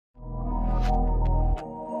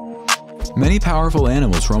Many powerful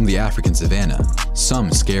animals roam the African savanna, some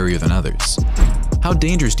scarier than others. How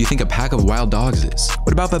dangerous do you think a pack of wild dogs is?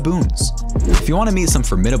 What about baboons? If you want to meet some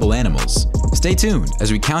formidable animals, stay tuned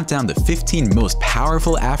as we count down the 15 most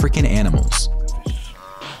powerful African animals.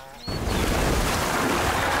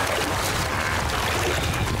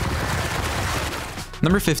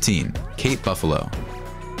 Number 15. Cape buffalo.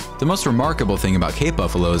 The most remarkable thing about Cape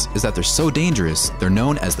buffaloes is that they're so dangerous, they're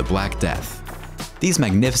known as the Black Death. These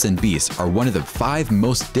magnificent beasts are one of the 5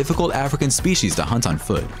 most difficult African species to hunt on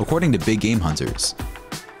foot, according to big game hunters.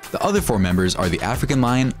 The other 4 members are the African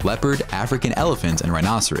lion, leopard, African elephant, and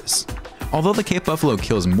rhinoceros. Although the Cape buffalo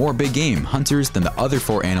kills more big game hunters than the other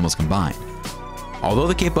 4 animals combined. Although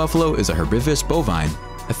the Cape buffalo is a herbivorous bovine,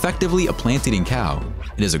 effectively a plant-eating cow,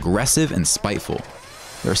 it is aggressive and spiteful.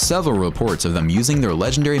 There are several reports of them using their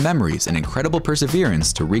legendary memories and incredible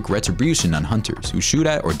perseverance to wreak retribution on hunters who shoot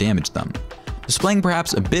at or damage them, displaying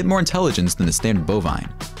perhaps a bit more intelligence than a standard bovine.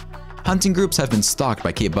 Hunting groups have been stalked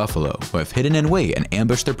by Cape buffalo, who have hidden in wait and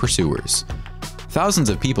ambushed their pursuers. Thousands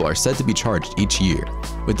of people are said to be charged each year,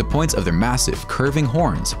 with the points of their massive, curving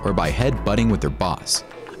horns or by head butting with their boss,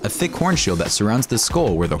 a thick horn shield that surrounds the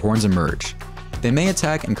skull where the horns emerge. They may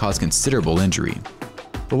attack and cause considerable injury.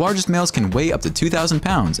 The largest males can weigh up to 2,000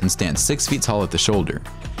 pounds and stand 6 feet tall at the shoulder.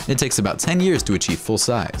 It takes about 10 years to achieve full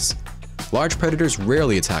size. Large predators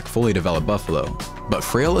rarely attack fully developed buffalo, but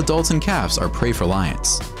frail adults and calves are prey for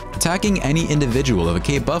lions. Attacking any individual of a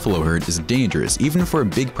Cape buffalo herd is dangerous even for a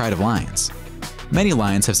big pride of lions. Many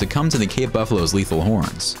lions have succumbed to the Cape buffalo's lethal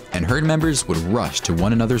horns, and herd members would rush to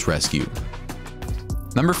one another's rescue.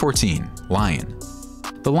 Number 14. Lion.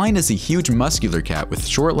 The lion is a huge muscular cat with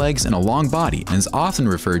short legs and a long body and is often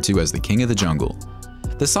referred to as the king of the jungle.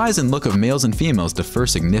 The size and look of males and females differ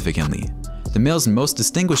significantly. The male's most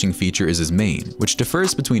distinguishing feature is his mane, which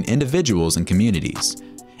differs between individuals and communities.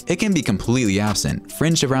 It can be completely absent,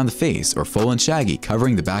 fringed around the face, or full and shaggy,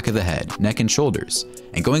 covering the back of the head, neck and shoulders,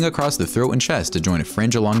 and going across the throat and chest to join a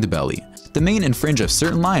fringe along the belly. The mane and fringe of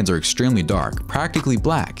certain lions are extremely dark, practically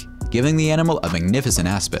black, giving the animal a magnificent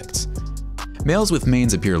aspect. Males with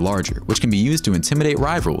manes appear larger, which can be used to intimidate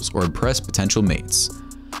rivals or impress potential mates.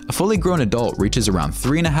 A fully grown adult reaches around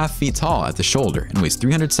 3.5 feet tall at the shoulder and weighs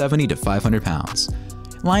 370 to 500 pounds.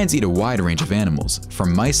 Lions eat a wide range of animals,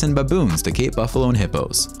 from mice and baboons to Cape buffalo and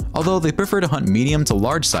hippos, although they prefer to hunt medium to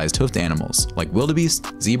large-sized hoofed animals like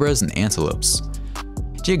wildebeest, zebras, and antelopes.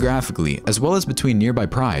 Geographically, as well as between nearby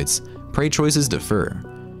prides, prey choices differ.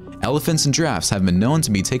 Elephants and giraffes have been known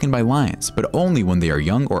to be taken by lions, but only when they are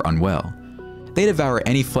young or unwell. They devour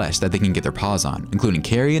any flesh that they can get their paws on, including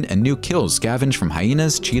carrion and new kills scavenged from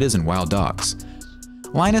hyenas, cheetahs, and wild dogs.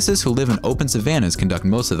 Lionesses who live in open savannas conduct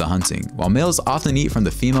most of the hunting, while males often eat from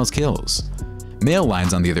the females' kills. Male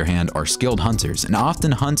lions, on the other hand, are skilled hunters and often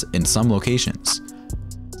hunt in some locations.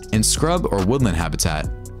 In scrub or woodland habitat,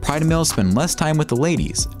 pride males spend less time with the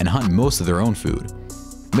ladies and hunt most of their own food.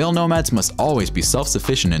 Male nomads must always be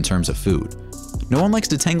self-sufficient in terms of food. No one likes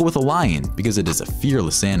to tangle with a lion because it is a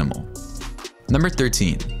fearless animal. Number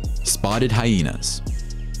 13. Spotted hyenas.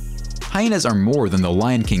 Hyenas are more than the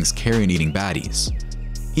Lion King's carrion-eating baddies.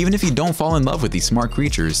 Even if you don't fall in love with these smart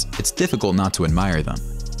creatures, it's difficult not to admire them.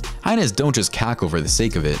 Hyenas don't just cackle for the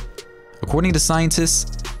sake of it. According to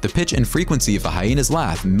scientists, the pitch and frequency of a hyena's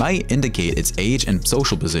laugh might indicate its age and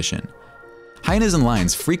social position. Hyenas and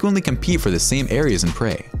lions frequently compete for the same areas and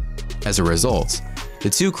prey. As a result, the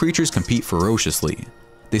two creatures compete ferociously.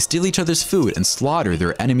 They steal each other's food and slaughter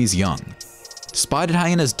their enemies' young. Spotted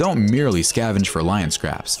hyenas don't merely scavenge for lion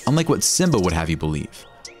scraps, unlike what Simba would have you believe.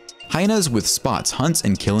 Hyenas with spots hunt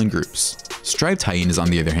and kill in groups. Striped hyenas, on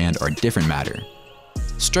the other hand, are a different matter.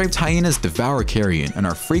 Striped hyenas devour carrion and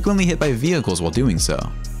are frequently hit by vehicles while doing so.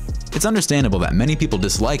 It's understandable that many people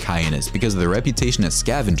dislike hyenas because of their reputation as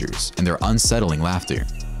scavengers and their unsettling laughter.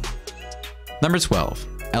 Number 12.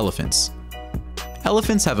 Elephants.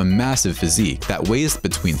 Elephants have a massive physique that weighs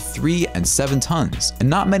between 3 and 7 tons, and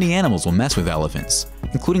not many animals will mess with elephants,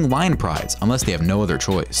 including lion prides unless they have no other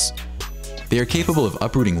choice. They are capable of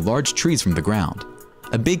uprooting large trees from the ground.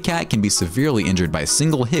 A big cat can be severely injured by a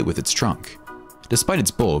single hit with its trunk. Despite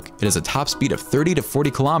its bulk, it has a top speed of 30 to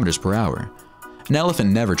 40 kilometers per hour. An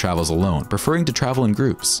elephant never travels alone, preferring to travel in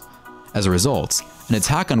groups. As a result, an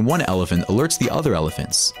attack on one elephant alerts the other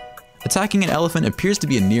elephants. Attacking an elephant appears to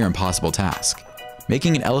be a near impossible task.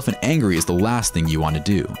 Making an elephant angry is the last thing you want to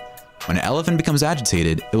do. When an elephant becomes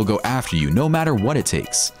agitated, it will go after you no matter what it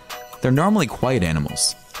takes. They're normally quiet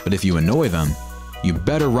animals, but if you annoy them, you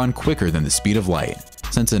better run quicker than the speed of light,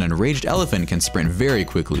 since an enraged elephant can sprint very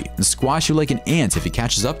quickly and squash you like an ant if he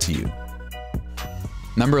catches up to you.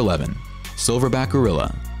 Number 11. Silverback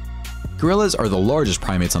gorilla. Gorillas are the largest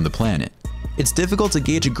primates on the planet. It's difficult to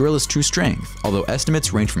gauge a gorilla's true strength, although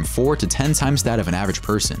estimates range from 4 to 10 times that of an average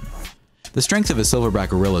person. The strength of a silverback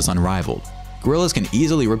gorilla is unrivaled. Gorillas can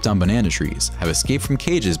easily rip down banana trees, have escaped from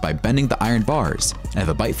cages by bending the iron bars, and have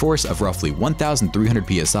a bite force of roughly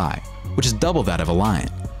 1,300 psi, which is double that of a lion.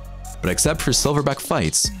 But except for silverback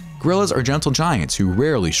fights, gorillas are gentle giants who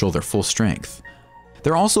rarely show their full strength.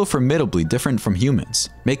 They're also formidably different from humans,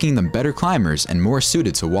 making them better climbers and more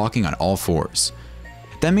suited to walking on all fours.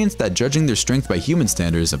 That means that judging their strength by human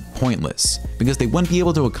standards is pointless, because they wouldn't be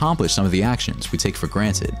able to accomplish some of the actions we take for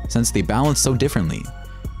granted, since they balance so differently.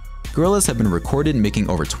 Gorillas have been recorded making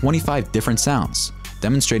over 25 different sounds,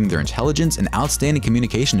 demonstrating their intelligence and outstanding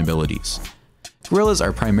communication abilities. Gorillas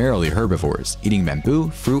are primarily herbivores, eating bamboo,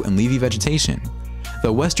 fruit, and leafy vegetation,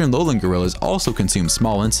 though western lowland gorillas also consume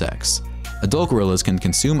small insects. Adult gorillas can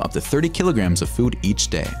consume up to 30 kilograms of food each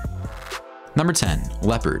day. Number 10.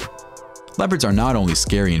 Leopard. Leopards are not only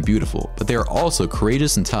scary and beautiful, but they are also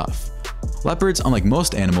courageous and tough. Leopards, unlike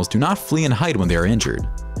most animals, do not flee and hide when they are injured.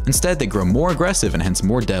 Instead, they grow more aggressive and hence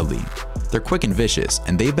more deadly. They're quick and vicious,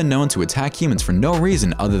 and they've been known to attack humans for no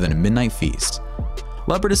reason other than a midnight feast.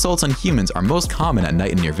 Leopard assaults on humans are most common at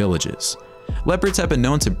night and near villages. Leopards have been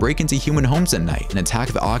known to break into human homes at night and attack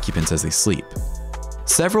the occupants as they sleep.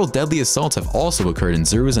 Several deadly assaults have also occurred in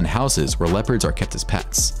zoos and houses where leopards are kept as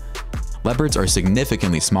pets. Leopards are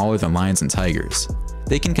significantly smaller than lions and tigers.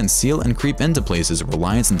 They can conceal and creep into places where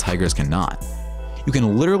lions and tigers cannot. You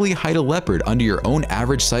can literally hide a leopard under your own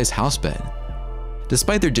average-sized house bed.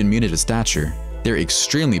 Despite their diminutive stature, they're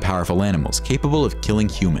extremely powerful animals capable of killing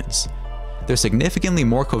humans. They're significantly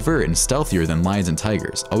more covert and stealthier than lions and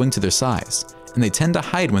tigers owing to their size, and they tend to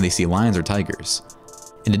hide when they see lions or tigers.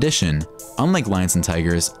 In addition, unlike lions and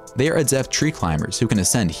tigers, they are adept tree climbers who can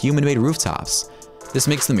ascend human-made rooftops. This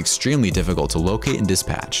makes them extremely difficult to locate and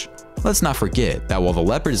dispatch. Let's not forget that while the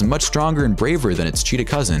leopard is much stronger and braver than its cheetah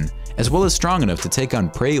cousin, as well as strong enough to take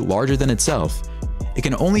on prey larger than itself, it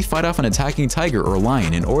can only fight off an attacking tiger or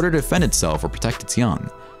lion in order to defend itself or protect its young.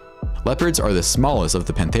 Leopards are the smallest of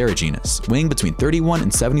the Panthera genus, weighing between 31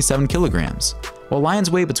 and 77 kilograms, while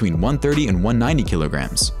lions weigh between 130 and 190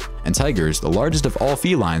 kilograms, and tigers, the largest of all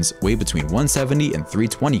felines, weigh between 170 and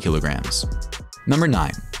 320 kilograms. Number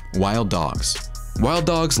 9. Wild dogs. Wild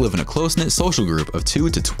dogs live in a close-knit social group of 2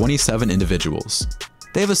 to 27 individuals.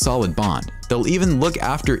 They have a solid bond. They'll even look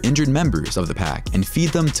after injured members of the pack and feed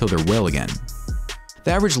them till they're well again.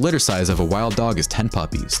 The average litter size of a wild dog is 10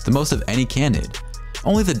 puppies, the most of any canid.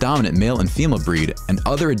 Only the dominant male and female breed and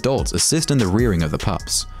other adults assist in the rearing of the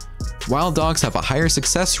pups. Wild dogs have a higher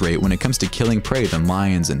success rate when it comes to killing prey than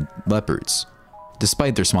lions and leopards,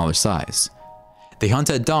 despite their smaller size. They hunt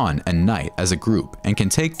at dawn and night as a group and can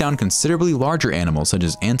take down considerably larger animals such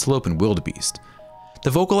as antelope and wildebeest. The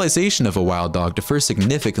vocalization of a wild dog differs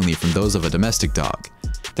significantly from those of a domestic dog.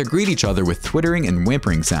 They greet each other with twittering and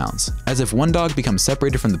whimpering sounds, as if one dog becomes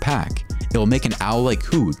separated from the pack, it will make an owl-like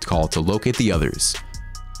hoo call to locate the others.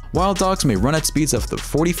 Wild dogs may run at speeds of up to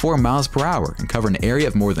 44 miles per hour and cover an area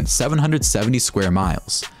of more than 770 square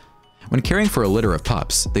miles. When caring for a litter of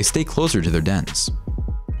pups, they stay closer to their dens.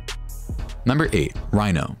 Number 8.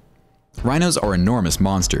 Rhino. Rhinos are enormous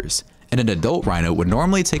monsters, and an adult rhino would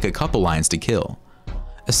normally take a couple lions to kill.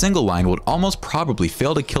 A single lion would almost probably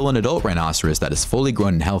fail to kill an adult rhinoceros that is fully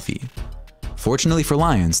grown and healthy. Fortunately for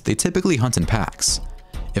lions, they typically hunt in packs.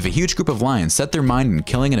 If a huge group of lions set their mind on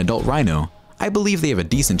killing an adult rhino, I believe they have a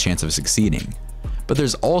decent chance of succeeding. But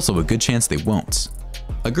there's also a good chance they won't.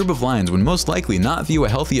 A group of lions would most likely not view a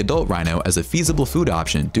healthy adult rhino as a feasible food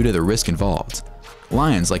option due to the risk involved.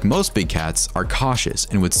 Lions, like most big cats, are cautious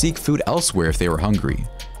and would seek food elsewhere if they were hungry.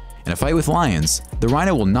 In a fight with lions, the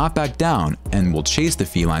rhino will not back down and will chase the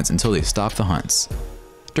felines until they stop the hunts.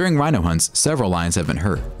 During rhino hunts, several lions have been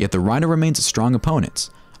hurt, yet the rhino remains a strong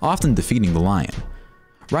opponent, often defeating the lion.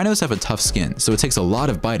 Rhinos have a tough skin, so it takes a lot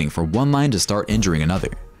of biting for one lion to start injuring another.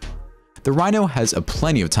 The rhino has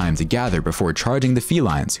plenty of time to gather before charging the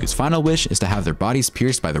felines, whose final wish is to have their bodies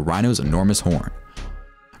pierced by the rhino's enormous horn.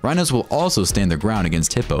 Rhinos will also stand their ground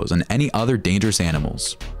against hippos and any other dangerous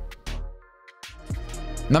animals.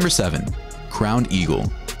 Number 7. Crowned Eagle.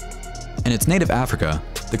 In its native Africa,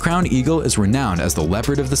 the crowned eagle is renowned as the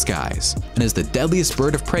leopard of the skies and is the deadliest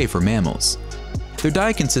bird of prey for mammals. Their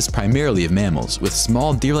diet consists primarily of mammals, with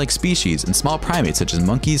small deer-like species and small primates such as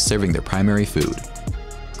monkeys serving their primary food.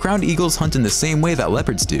 Crowned eagles hunt in the same way that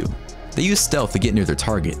leopards do. They use stealth to get near their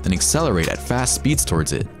target, then accelerate at fast speeds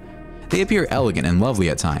towards it. They appear elegant and lovely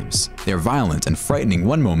at times. They are violent and frightening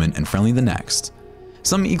one moment and friendly the next.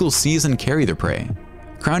 Some eagles seize and carry their prey.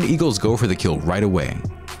 Crowned eagles go for the kill right away.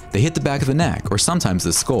 They hit the back of the neck or sometimes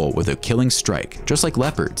the skull with a killing strike, just like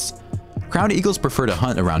leopards. Crowned eagles prefer to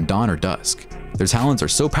hunt around dawn or dusk. Their talons are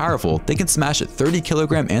so powerful they can smash a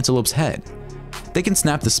 30-kilogram antelope's head. They can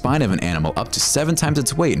snap the spine of an animal up to 7 times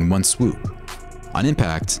its weight in one swoop. On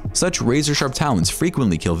impact, such razor-sharp talons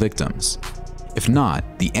frequently kill victims. If not,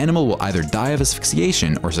 the animal will either die of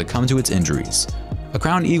asphyxiation or succumb to its injuries. A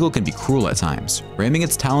crowned eagle can be cruel at times, ramming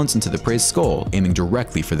its talons into the prey's skull, aiming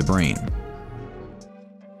directly for the brain.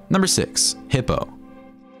 Number 6. Hippo.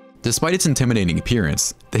 Despite its intimidating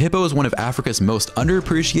appearance, the hippo is one of Africa's most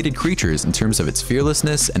underappreciated creatures in terms of its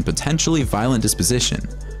fearlessness and potentially violent disposition.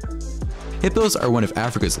 Hippos are one of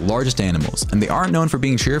Africa's largest animals, and they aren't known for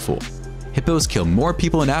being cheerful. Hippos kill more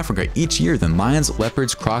people in Africa each year than lions,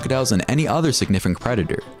 leopards, crocodiles, and any other significant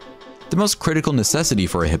predator. The most critical necessity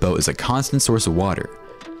for a hippo is a constant source of water.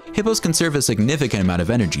 Hippos conserve a significant amount of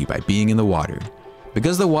energy by being in the water.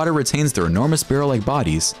 Because the water retains their enormous barrel-like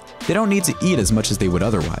bodies, they don't need to eat as much as they would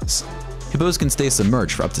otherwise. Hippos can stay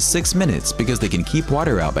submerged for up to 6 minutes because they can keep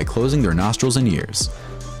water out by closing their nostrils and ears.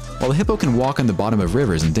 While a hippo can walk on the bottom of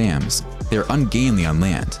rivers and dams, they are ungainly on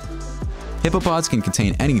land. Hippopods can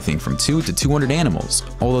contain anything from 2 to 200 animals,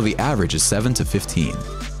 although the average is 7 to 15.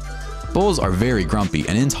 Bulls are very grumpy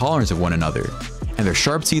and intolerant of one another, and their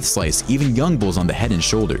sharp teeth slice even young bulls on the head and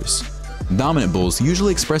shoulders. Dominant bulls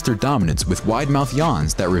usually express their dominance with wide-mouth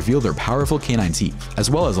yawns that reveal their powerful canine teeth, as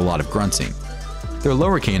well as a lot of grunting. Their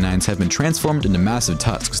lower canines have been transformed into massive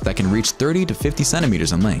tusks that can reach 30 to 50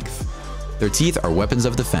 centimeters in length. Their teeth are weapons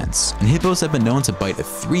of defense, and hippos have been known to bite a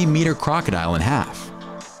 3-meter crocodile in half.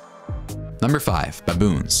 Number 5.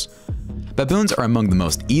 Baboons. Baboons are among the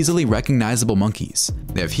most easily recognizable monkeys.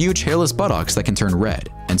 They have huge hairless buttocks that can turn red,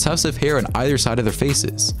 and tufts of hair on either side of their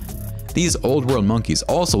faces. These old-world monkeys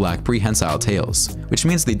also lack prehensile tails, which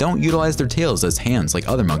means they don't utilize their tails as hands like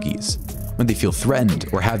other monkeys. When they feel threatened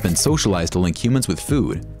or have been socialized to link humans with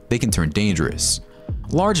food, they can turn dangerous.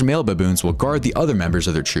 Large male baboons will guard the other members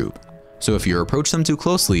of their troop, so if you approach them too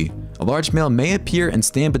closely, a large male may appear and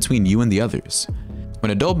stand between you and the others.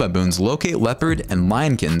 When adult baboons locate leopard and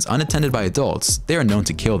lionkins unattended by adults, they are known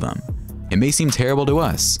to kill them. It may seem terrible to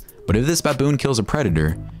us, but if this baboon kills a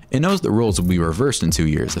predator, it knows the roles will be reversed in 2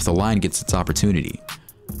 years if the lion gets its opportunity.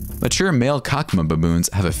 Mature male Kakma baboons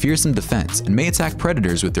have a fearsome defense and may attack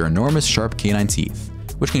predators with their enormous sharp canine teeth,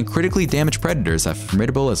 which can critically damage predators as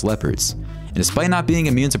formidable as leopards. And despite not being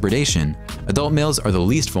immune to predation, adult males are the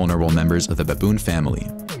least vulnerable members of the baboon family.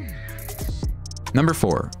 Number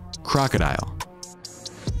 4. Crocodile.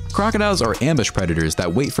 Crocodiles are ambush predators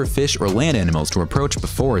that wait for fish or land animals to approach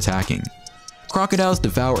before attacking. Crocodiles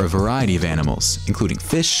devour a variety of animals, including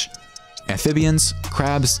fish, amphibians,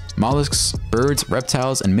 crabs, mollusks, birds,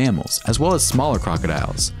 reptiles, and mammals, as well as smaller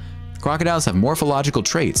crocodiles. Crocodiles have morphological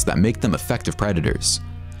traits that make them effective predators.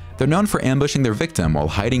 They're known for ambushing their victim while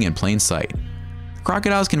hiding in plain sight.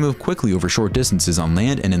 Crocodiles can move quickly over short distances on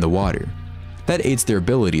land and in the water. That aids their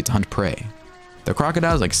ability to hunt prey. The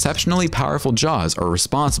crocodile's exceptionally powerful jaws are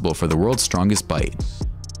responsible for the world's strongest bite.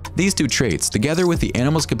 These two traits, together with the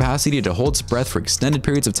animal's capacity to hold its breath for extended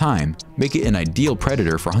periods of time, make it an ideal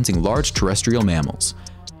predator for hunting large terrestrial mammals.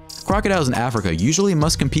 Crocodiles in Africa usually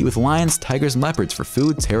must compete with lions, tigers, and leopards for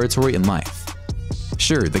food, territory, and life.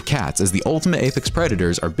 Sure, the cats, as the ultimate apex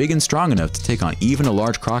predators, are big and strong enough to take on even a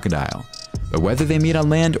large crocodile, but whether they meet on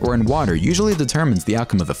land or in water usually determines the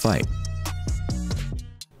outcome of the fight.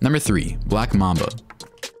 Number 3. Black Mamba.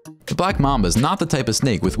 The black mamba is not the type of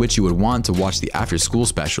snake with which you would want to watch the after-school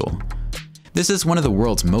special. This is one of the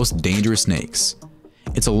world's most dangerous snakes.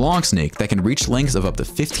 It's a long snake that can reach lengths of up to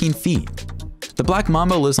 15 feet. The black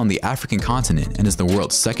mamba lives on the African continent and is the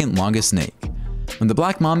world's second longest snake. When the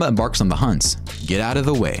black mamba embarks on the hunt, get out of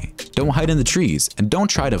the way, don't hide in the trees, and don't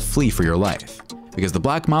try to flee for your life, because the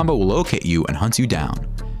black mamba will locate you and hunt you down.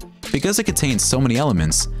 Because it contains so many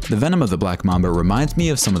elements, the venom of the black mamba reminds me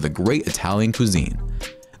of some of the great Italian cuisine.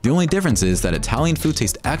 The only difference is that Italian food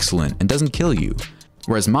tastes excellent and doesn't kill you,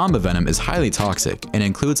 whereas mamba venom is highly toxic and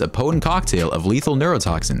includes a potent cocktail of lethal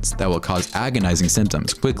neurotoxins that will cause agonizing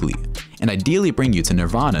symptoms quickly and ideally bring you to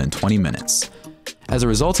nirvana in 20 minutes. As a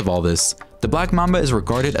result of all this, the black mamba is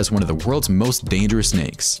regarded as one of the world's most dangerous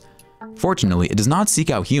snakes. Fortunately, it does not seek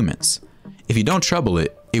out humans. If you don't trouble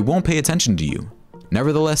it, it won't pay attention to you.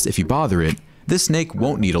 Nevertheless, if you bother it, this snake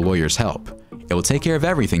won't need a lawyer's help. It will take care of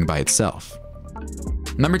everything by itself.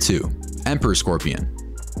 Number 2. Emperor Scorpion.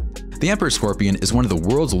 The emperor scorpion is one of the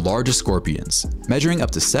world's largest scorpions, measuring up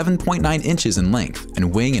to 7.9 inches in length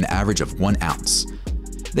and weighing an average of 1 ounce.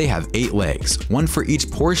 They have 8 legs, one for each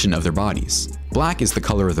portion of their bodies. Black is the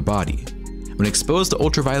color of the body. When exposed to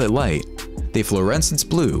ultraviolet light, they fluorescence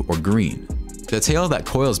blue or green. The tail that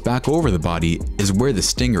coils back over the body is where the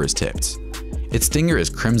stinger is tipped. Its stinger is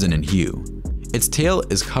crimson in hue. Its tail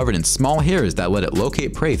is covered in small hairs that let it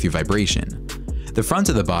locate prey through vibration. The front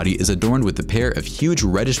of the body is adorned with a pair of huge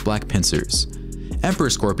reddish-black pincers. Emperor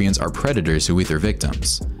scorpions are predators who eat their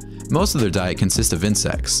victims. Most of their diet consists of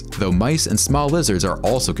insects, though mice and small lizards are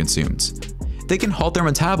also consumed. They can halt their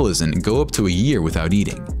metabolism and go up to a year without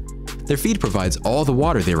eating. Their feed provides all the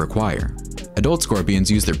water they require. Adult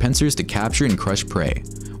scorpions use their pincers to capture and crush prey,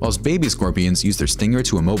 whilst baby scorpions use their stinger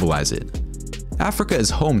to immobilize it. Africa is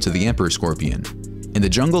home to the emperor scorpion. In the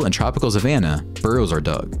jungle and tropical savanna, burrows are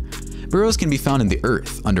dug. Burrows can be found in the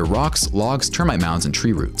earth, under rocks, logs, termite mounds, and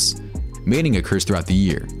tree roots. Mating occurs throughout the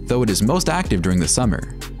year, though it is most active during the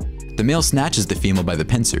summer. The male snatches the female by the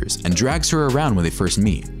pincers and drags her around when they first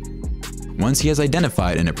meet. Once he has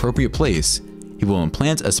identified an appropriate place, he will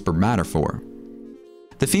implant a spermatophore.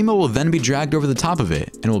 The female will then be dragged over the top of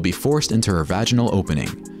it and will be forced into her vaginal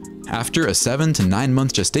opening. After a 7 to 9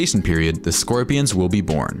 month gestation period, the scorpions will be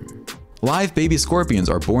born. Live baby scorpions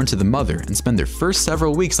are born to the mother and spend their first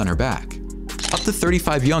several weeks on her back. Up to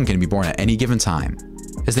 35 young can be born at any given time.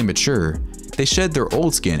 As they mature, they shed their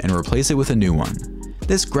old skin and replace it with a new one.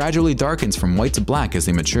 This gradually darkens from white to black as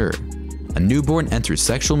they mature. A newborn enters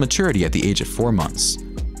sexual maturity at the age of 4 months.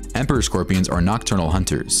 Emperor scorpions are nocturnal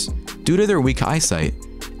hunters. Due to their weak eyesight,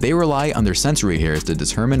 they rely on their sensory hairs to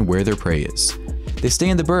determine where their prey is. They stay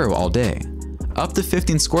in the burrow all day. Up to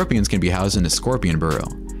 15 scorpions can be housed in a scorpion burrow.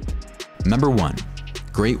 Number 1.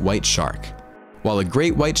 Great white shark. While a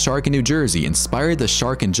great white shark in New Jersey inspired the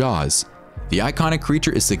shark in Jaws, the iconic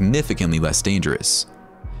creature is significantly less dangerous.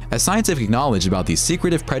 As scientific knowledge about these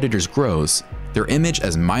secretive predators grows, their image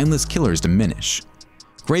as mindless killers diminish.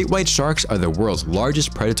 Great white sharks are the world's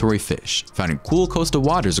largest predatory fish, found in cool coastal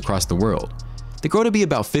waters across the world. They grow to be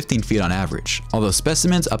about 15 feet on average, although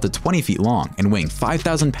specimens up to 20 feet long and weighing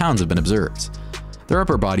 5,000 pounds have been observed. Their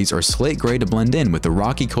upper bodies are slate gray to blend in with the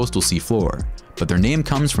rocky coastal sea floor, but their name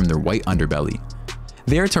comes from their white underbelly.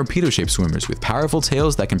 They are torpedo-shaped swimmers with powerful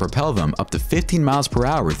tails that can propel them up to 15 miles per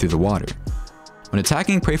hour through the water. When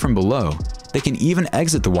attacking prey from below, they can even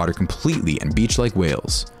exit the water completely and beach like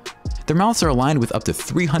whales. Their mouths are aligned with up to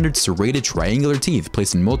 300 serrated triangular teeth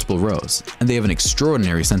placed in multiple rows, and they have an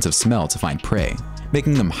extraordinary sense of smell to find prey,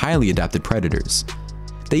 making them highly adapted predators.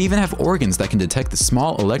 They even have organs that can detect the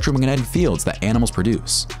small electromagnetic fields that animals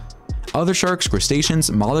produce. Other sharks,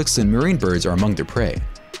 crustaceans, mollusks, and marine birds are among their prey.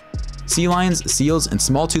 Sea lions, seals, and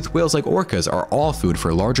small-toothed whales like orcas are all food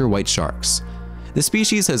for larger white sharks. The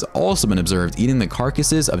species has also been observed eating the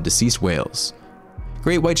carcasses of deceased whales.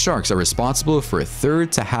 Great white sharks are responsible for a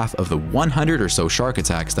third to half of the 100 or so shark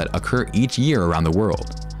attacks that occur each year around the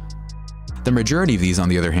world. The majority of these, on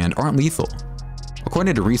the other hand, aren't lethal.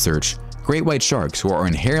 According to research, great white sharks who are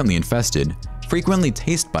inherently infested frequently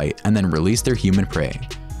taste bite and then release their human prey.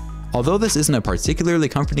 Although this isn't a particularly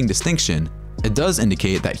comforting distinction, it does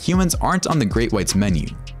indicate that humans aren't on the great white's menu.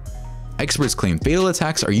 Experts claim fatal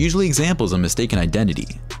attacks are usually examples of mistaken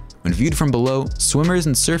identity. When viewed from below, swimmers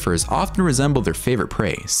and surfers often resemble their favorite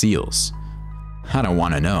prey, seals. I don't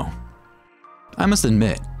want to know. I must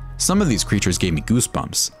admit, some of these creatures gave me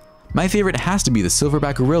goosebumps. My favorite has to be the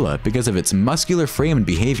silverback gorilla because of its muscular frame and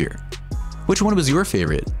behavior. Which one was your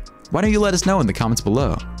favorite? Why don't you let us know in the comments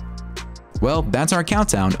below? Well, that's our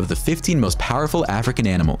countdown of the 15 most powerful African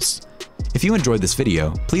animals. If you enjoyed this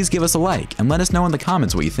video, please give us a like and let us know in the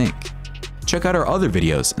comments what you think. Check out our other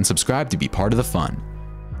videos and subscribe to be part of the fun.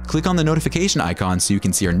 Click on the notification icon so you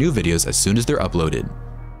can see our new videos as soon as they're uploaded.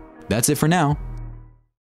 That's it for now.